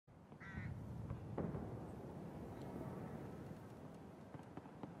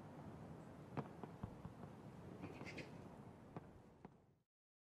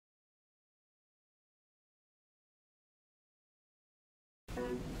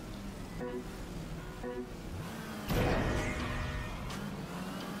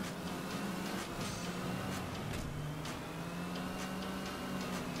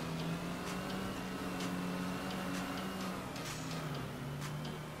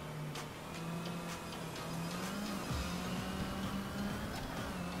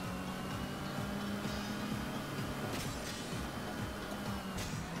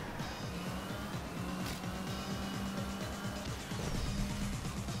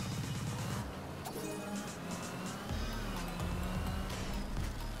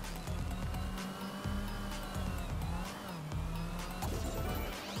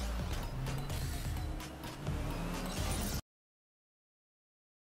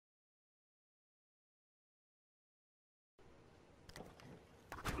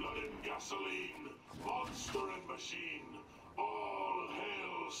gasoline, monster and machine. All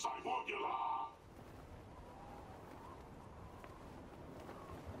hail Cyborgula!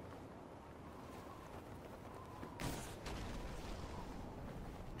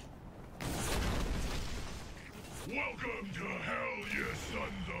 Welcome to hell, you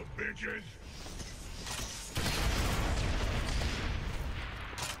sons of bitches!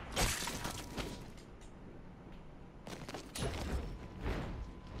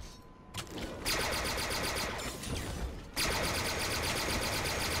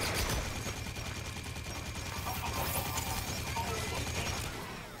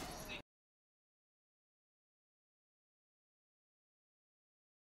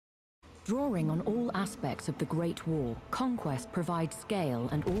 Drawing on all aspects of the Great War, Conquest provides scale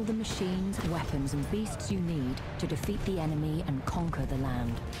and all the machines, weapons, and beasts you need to defeat the enemy and conquer the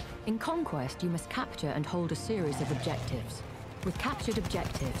land. In Conquest, you must capture and hold a series of objectives. With captured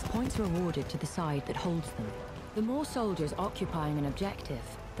objectives, points are awarded to the side that holds them. The more soldiers occupying an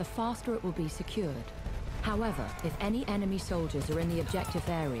objective, the faster it will be secured. However, if any enemy soldiers are in the objective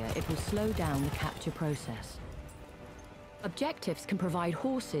area, it will slow down the capture process. Objectives can provide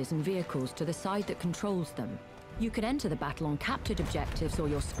horses and vehicles to the side that controls them. You can enter the battle on captured objectives or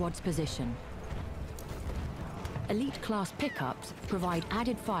your squad's position. Elite-class pickups provide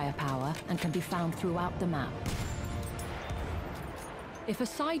added firepower and can be found throughout the map. If a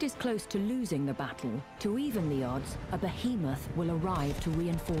side is close to losing the battle, to even the odds, a behemoth will arrive to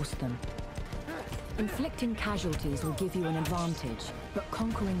reinforce them. Inflicting casualties will give you an advantage, but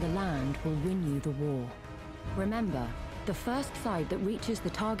conquering the land will win you the war. Remember, the first side that reaches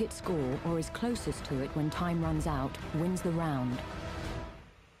the target score or is closest to it when time runs out wins the round.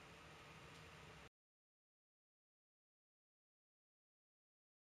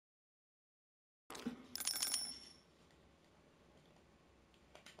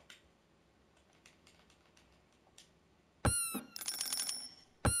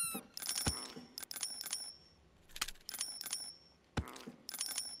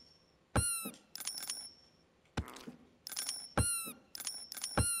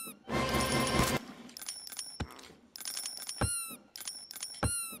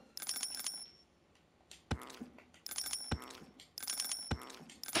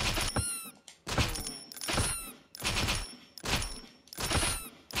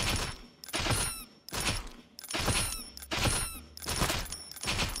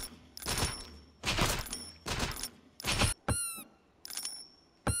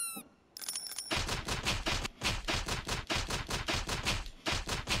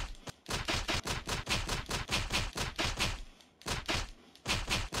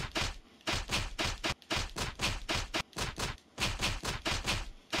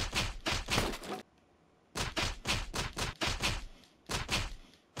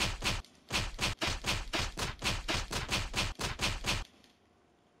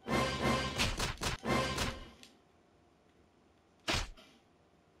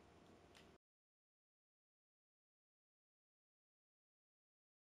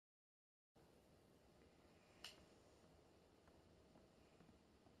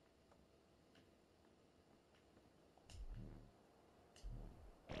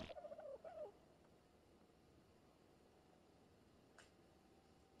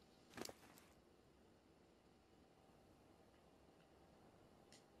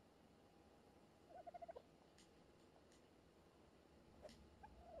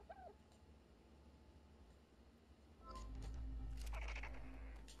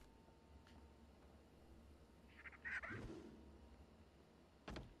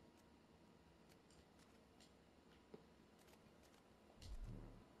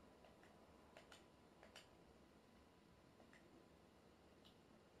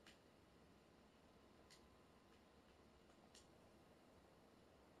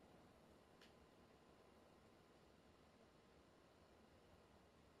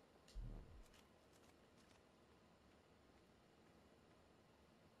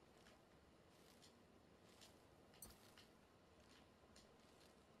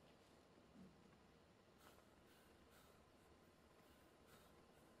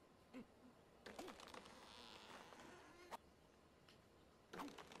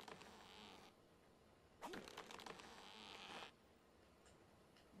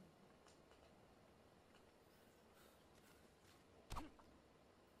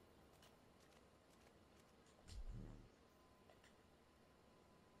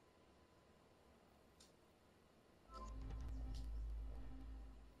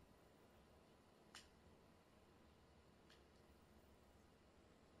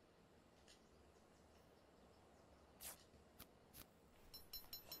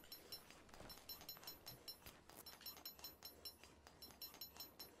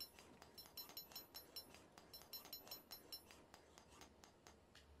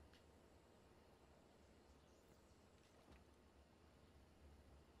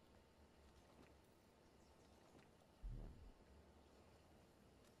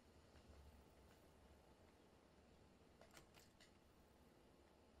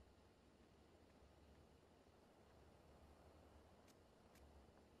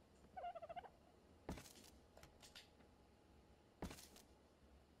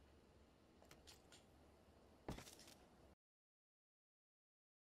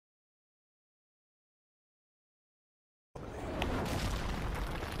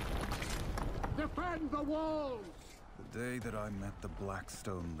 Defend the walls! The day that I met the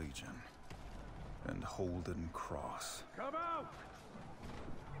Blackstone Legion and Holden Cross. Come out!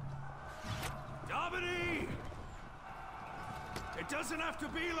 Domini! It doesn't have to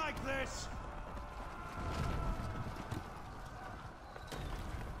be like this!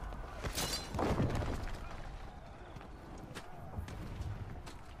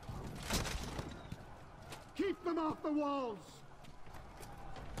 Keep them off the walls!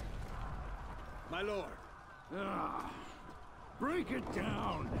 My lord. Break it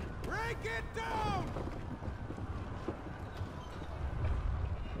down! Break it down!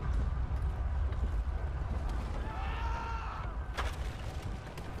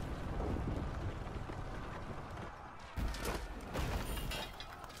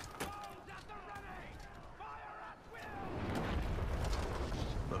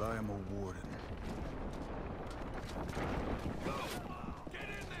 But I am a warden.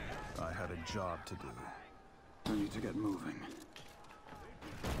 I had a job to do. I need to get moving.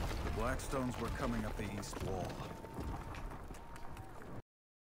 The Blackstones were coming up the east wall.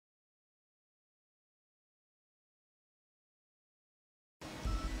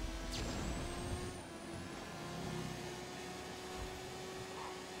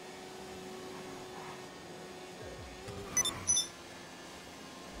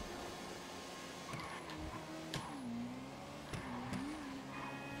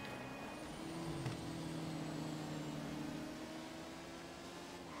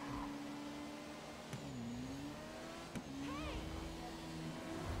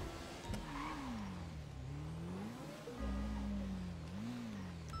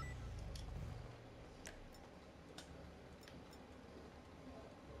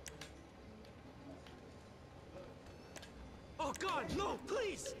 Oh God, no,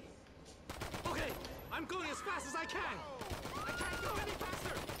 please! Okay, I'm going as fast as I can! I can't go any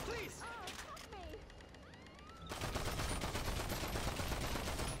faster! Please!